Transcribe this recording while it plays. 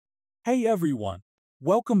Hey everyone,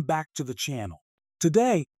 welcome back to the channel.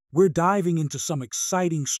 Today, we're diving into some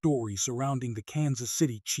exciting stories surrounding the Kansas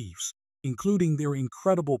City Chiefs, including their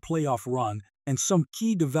incredible playoff run and some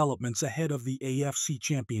key developments ahead of the AFC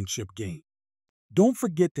Championship game. Don't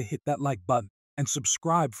forget to hit that like button and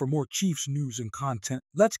subscribe for more Chiefs news and content.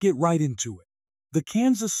 Let's get right into it. The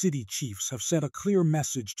Kansas City Chiefs have sent a clear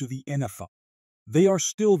message to the NFL. They are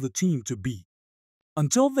still the team to beat.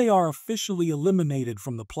 Until they are officially eliminated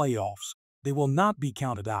from the playoffs, they will not be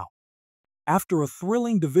counted out. After a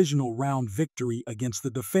thrilling divisional round victory against the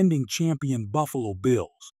defending champion Buffalo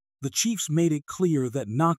Bills, the Chiefs made it clear that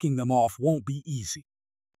knocking them off won't be easy.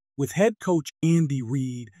 With head coach Andy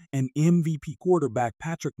Reid and MVP quarterback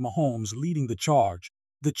Patrick Mahomes leading the charge,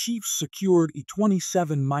 the Chiefs secured a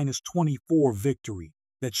 27-24 victory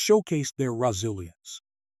that showcased their resilience.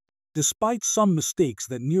 Despite some mistakes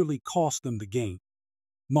that nearly cost them the game,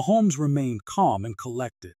 Mahomes remained calm and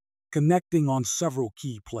collected, connecting on several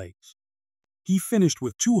key plays. He finished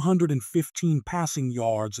with 215 passing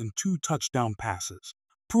yards and 2 touchdown passes,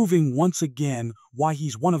 proving once again why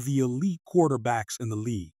he's one of the elite quarterbacks in the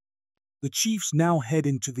league. The Chiefs now head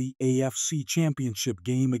into the AFC Championship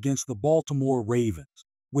game against the Baltimore Ravens,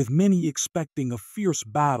 with many expecting a fierce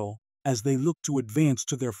battle as they look to advance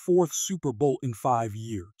to their 4th Super Bowl in 5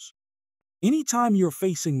 years. Anytime you're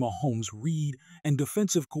facing Mahomes, Reid, and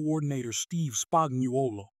defensive coordinator Steve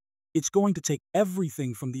Spagnuolo, it's going to take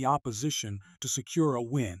everything from the opposition to secure a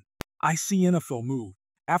win. I see NFL move.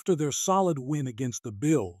 After their solid win against the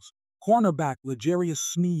Bills, cornerback L'Jarius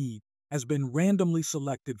Sneed has been randomly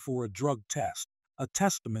selected for a drug test, a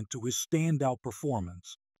testament to his standout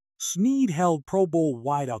performance. Sneed held Pro Bowl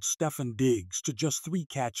wideout Stefon Diggs to just 3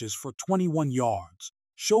 catches for 21 yards,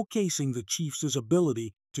 showcasing the Chiefs'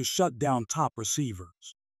 ability to shut down top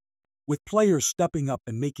receivers. With players stepping up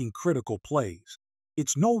and making critical plays,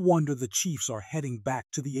 it's no wonder the Chiefs are heading back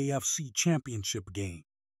to the AFC Championship game.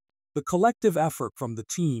 The collective effort from the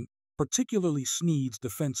team, particularly Sneed's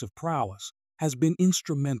defensive prowess, has been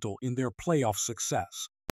instrumental in their playoff success.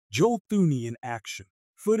 Joe Thuney in action,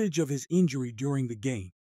 footage of his injury during the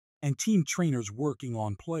game, and team trainers working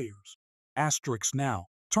on players. Asterisks now,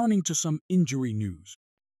 turning to some injury news.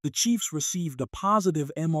 The Chiefs received a positive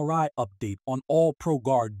MRI update on All-Pro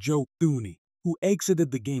guard Joe Thuney, who exited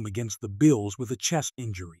the game against the Bills with a chest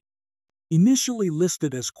injury. Initially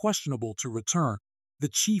listed as questionable to return, the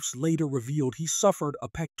Chiefs later revealed he suffered a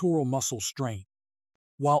pectoral muscle strain.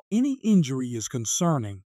 While any injury is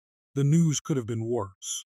concerning, the news could have been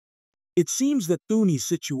worse. It seems that Thuney's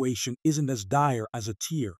situation isn't as dire as a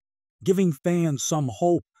tear, giving fans some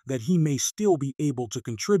hope that he may still be able to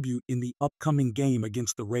contribute in the upcoming game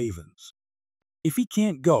against the Ravens. If he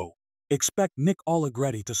can't go, expect Nick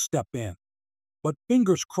Allegretti to step in. But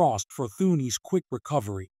fingers crossed for Thuney's quick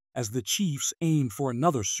recovery as the Chiefs aim for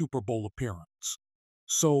another Super Bowl appearance.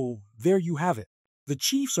 So, there you have it. The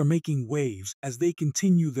Chiefs are making waves as they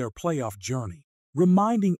continue their playoff journey,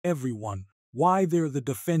 reminding everyone why they're the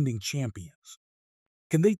defending champions.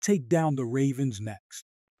 Can they take down the Ravens next?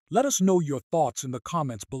 Let us know your thoughts in the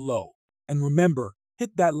comments below. And remember,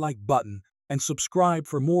 hit that like button and subscribe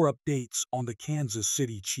for more updates on the Kansas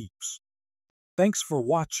City Chiefs. Thanks for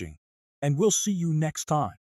watching, and we'll see you next time.